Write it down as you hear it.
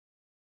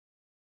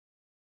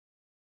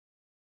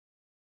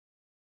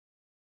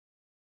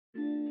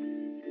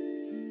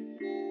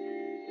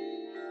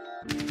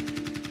Yeah.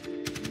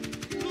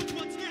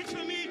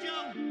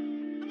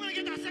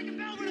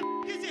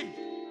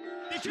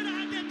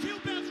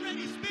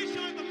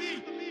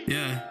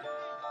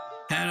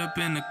 Head up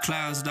in the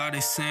clouds, are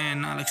they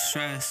saying I look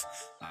stressed?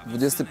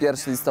 21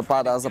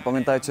 listopada,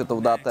 zapamiętajcie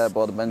tą datę,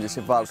 bo odbędzie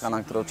się walka,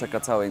 na którą czeka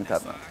cały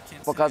internet.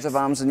 Pokażę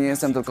wam, że nie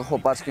jestem tylko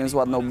chłopaczkiem z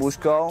ładną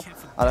buźką,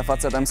 ale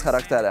facetem z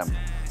charakterem.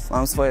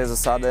 Mam swoje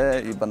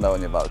zasady i będę o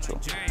nie walczył.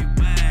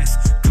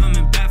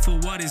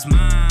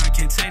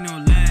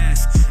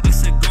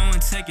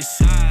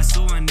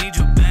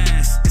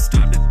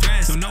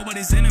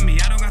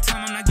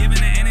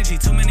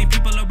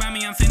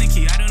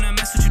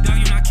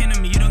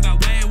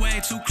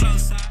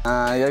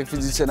 Jak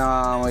widzicie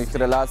na moich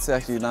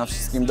relacjach i na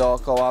wszystkim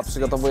dookoła,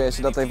 przygotowuję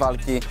się do tej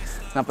walki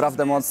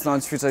naprawdę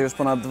mocno. Ćwiczę już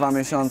ponad 2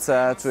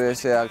 miesiące, czuję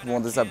się jak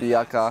młody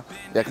zabijaka,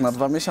 jak na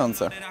 2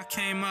 miesiące.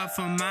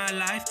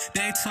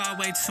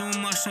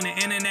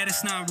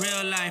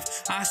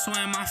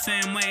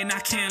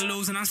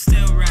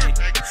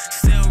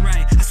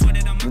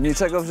 Do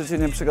niczego w życiu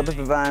nie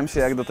przygotowywałem się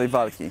jak do tej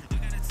walki,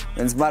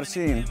 więc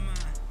Marcin,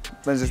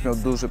 będziesz miał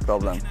duży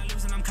problem.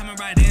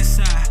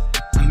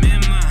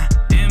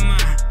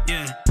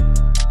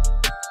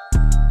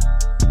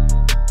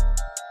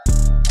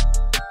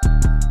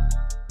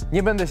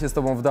 Nie będę się z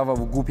tobą wdawał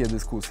w głupie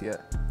dyskusje.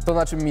 To,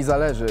 na czym mi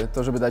zależy,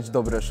 to żeby dać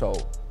dobre show.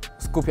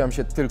 Skupiam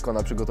się tylko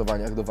na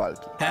przygotowaniach do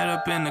walki.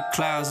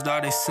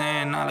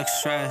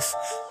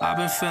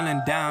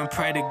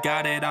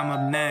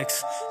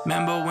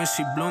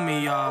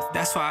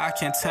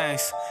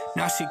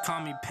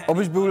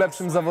 Obyś był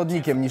lepszym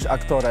zawodnikiem niż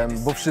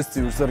aktorem, bo wszyscy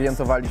już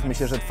zorientowaliśmy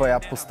się, że twoja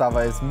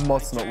postawa jest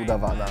mocno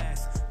udawana.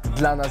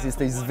 Dla nas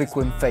jesteś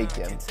zwykłym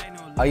fejkiem,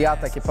 a ja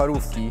takie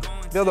parówki,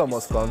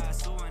 wiadomo skąd,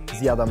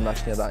 zjadam na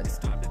śniadanie.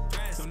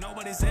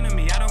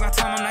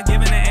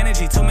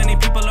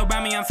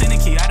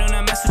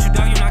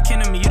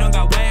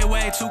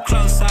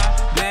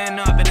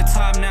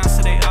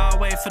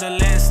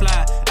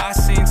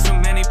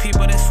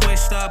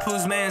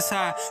 Who's man's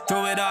high?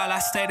 Through it all, I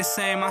stay the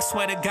same. I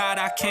swear to God,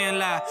 I can't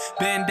lie.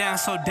 Been down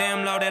so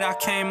damn low that I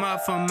came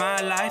up from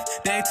my life.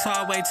 They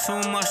talk way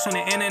too much on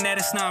the internet,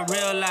 it's not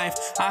real life.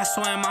 I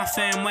swear my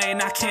fam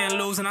waiting, I can't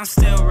lose, and I'm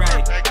still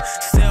right.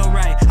 Still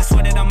right. I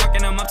swear that I'm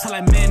working them up till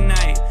like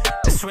midnight.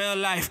 It's real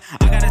life.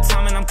 I got a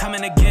time and I'm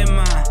coming to get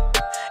mine.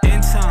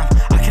 In time,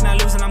 I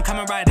cannot lose, and I'm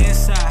coming right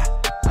inside.